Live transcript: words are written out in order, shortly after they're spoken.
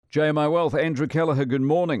JMI Wealth, Andrew Kelleher, good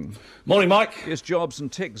morning. Morning, Mike. Yes, jobs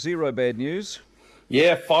and tech, Xero bad news.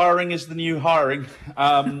 Yeah, firing is the new hiring.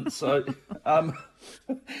 Xero.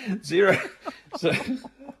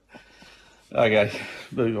 Okay,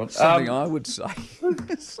 moving on. Something I would say.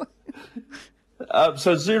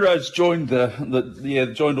 So Xero's joined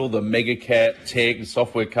joined all the mega cap tech and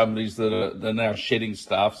software companies that are now shedding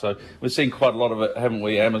staff. So we've seen quite a lot of it, haven't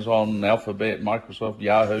we? Amazon, Alphabet, Microsoft,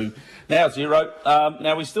 Yahoo. Now Xero.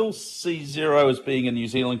 Now we still see Xero as being a New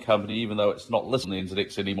Zealand company, even though it's not listed on the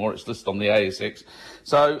NZX anymore. It's listed on the ASX.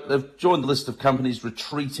 So they've joined the list of companies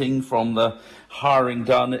retreating from the hiring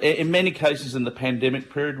done. In many cases in the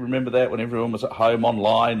pandemic period, remember that, when everyone was at home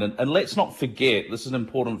online. And let's not forget, this is an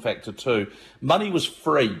important factor too, money was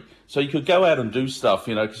free. So you could go out and do stuff,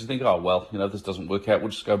 because you think, oh, well, this doesn't work out,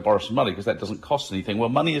 we'll just go borrow some money because that doesn't cost anything. Well,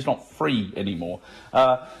 money is not free anymore.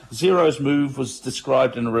 Xero's move was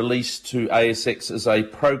described in a release to ASX as a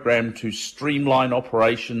program to streamline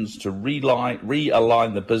operations, to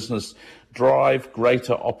realign the business, drive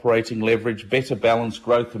greater operating leverage, better balance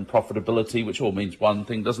growth and profitability, which all means one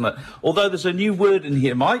thing, doesn't it? Although there's a new word in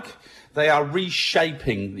here, Mike. They are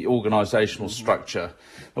reshaping the organisational structure.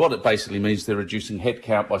 What it basically means, they're reducing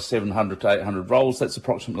headcount by 700 to 800 roles. That's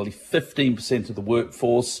approximately 15% of the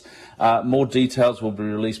workforce. More details will be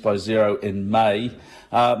released by Xero in May.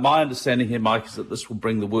 My understanding here, Mike, is that this will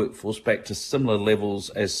bring the workforce back to similar levels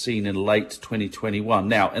as seen in late 2021.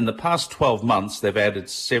 Now, in the past 12 months, they've added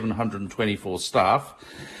 724 staff.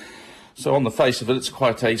 So on the face of it, it's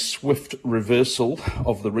quite a swift reversal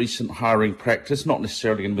of the recent hiring practice. Not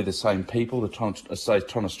necessarily going to be the same people. They're trying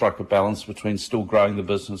to strike a balance between still growing the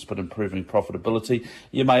business but improving profitability.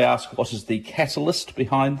 You may ask, what is the catalyst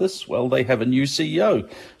behind this? Well, they have a new CEO.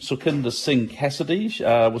 Sukhinder Singh Cassidy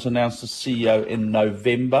was announced as CEO in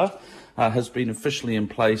November. Has been officially in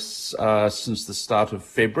place since the start of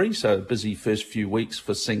February, so a busy first few weeks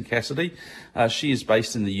for Singh Cassidy. She is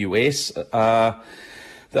based in the US.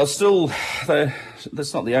 That's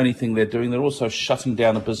not the only thing they're doing. They're also shutting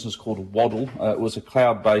down a business called Waddle. It was a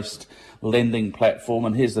cloud-based lending platform,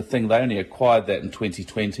 and here's the thing, they only acquired that in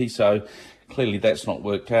 2020, so clearly that's not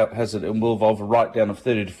worked out, has it? It will involve a write-down of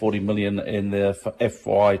 30 to 40 million in the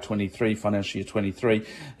FY23, financial year 23.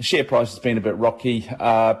 The share price has been a bit rocky,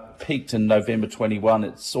 peaked in November 21.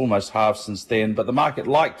 It's almost halved since then, but the market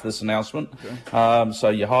liked this announcement. Okay. So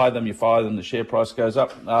you hire them, you fire them, the share price goes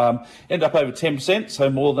up. End up over 10%, so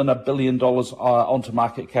more than $1 billion onto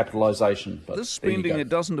market capitalisation. This spending, it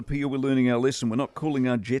doesn't appear we're learning our lesson. We're not cooling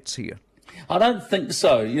our jets here. I don't think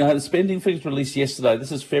so. The spending figures released yesterday.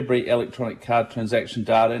 This is February electronic card transaction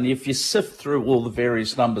data, and if you sift through all the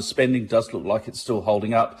various numbers, spending does look like it's still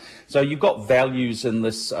holding up. So you've got values in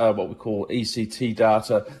this, what we call ECT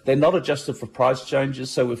data. They're not adjusted for price changes,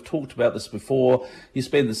 so we've talked about this before. You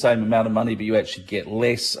spend the same amount of money, but you actually get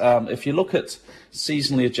less. If you look at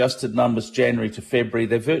seasonally adjusted numbers January to February,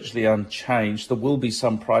 they're virtually unchanged. There will be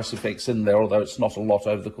some price effects in there, although it's not a lot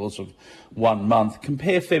over the course of 1 month.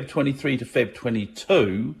 Compare Feb 23 to Feb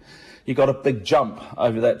 22, you got a big jump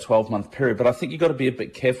over that 12-month period. But I think you've got to be a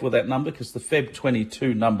bit careful with that number, because the Feb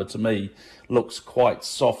 22 number to me looks quite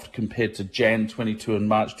soft compared to Jan 22 and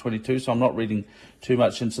March 22, so I'm not reading too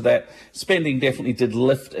much into that. Spending definitely did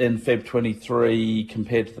lift in Feb 23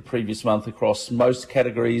 compared to the previous month across most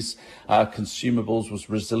categories. Consumables was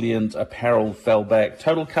resilient, apparel fell back.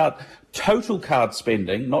 Total card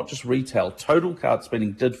spending, not just retail, total card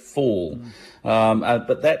spending did fall.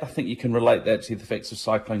 But that, I think you can relate that to the effects of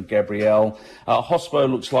Cyclone Gabrielle. Hospo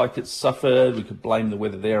looks like it's suffered. We could blame the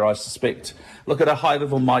weather there, I suspect. Look, at a high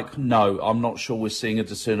level, Mike, no, I'm not sure we're seeing a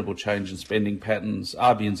discernible change in spending patterns.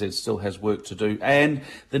 RBNZ still has work to do, and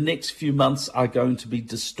the next few months are going to be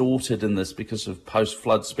distorted in this because of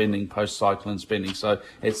post-flood spending, post-cyclone spending. So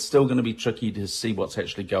it's still going to be tricky to see what's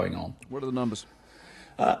actually going on. What are the numbers?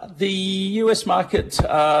 The US market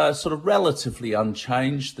sort of relatively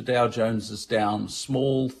unchanged. The Dow Jones is down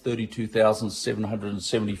small,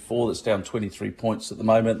 32,774. That's down 23 points at the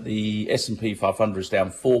moment. The S&P 500 is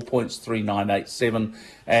down 4 points, 3987,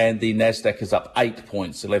 and the Nasdaq is up 8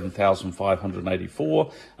 points,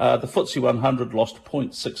 11,584. The FTSE 100 lost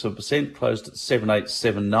 0.6%, closed at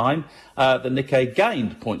 7879. The Nikkei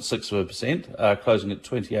gained 0.6%, closing at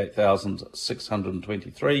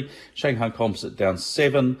 28,623. Shanghai Composite down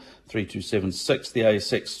 7,3276. The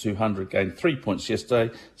ASX 200 gained 3 points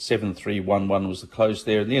yesterday, 7,311 was the close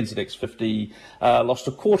there. And the NZX 50 lost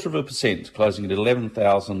 0.25%, closing at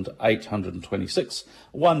 11,826.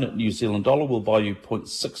 One New Zealand dollar will buy you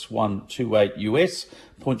 0.6128 US,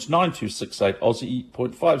 0.9268 Aussie,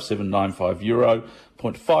 0.5795 euro,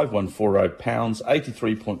 pounds,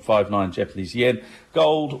 83.59 Japanese yen.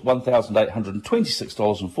 Gold,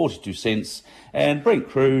 $1,826.42. And Brent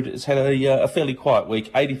crude has had a fairly quiet week,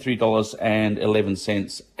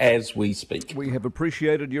 $83.11 as we speak. We have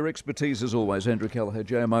appreciated your expertise as always, Andrew Kelleher,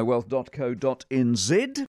 jmiwealth.co.nz.